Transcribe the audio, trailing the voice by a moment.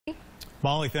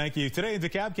Molly, thank you. Today in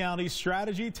DeKalb County,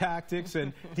 strategy, tactics,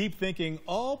 and deep thinking,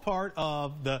 all part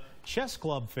of the Chess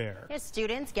Club Fair. Yes,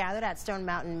 students gathered at Stone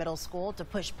Mountain Middle School to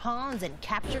push pawns and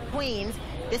capture queens.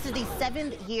 This is the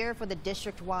 7th year for the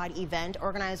district-wide event.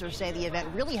 Organizers say the event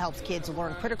really helps kids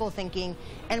learn critical thinking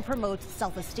and promotes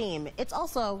self-esteem. It's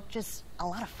also just a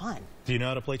lot of fun. Do you know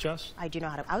how to play chess? I do know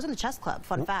how to. I was in the chess club,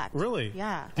 fun fact. Really?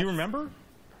 Yeah. Do you remember?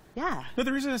 Yeah. No,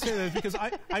 the reason I say that is because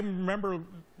I remember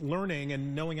learning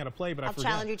and knowing how to play, but I forget.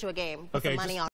 I'll challenge you to a game. Put some money on.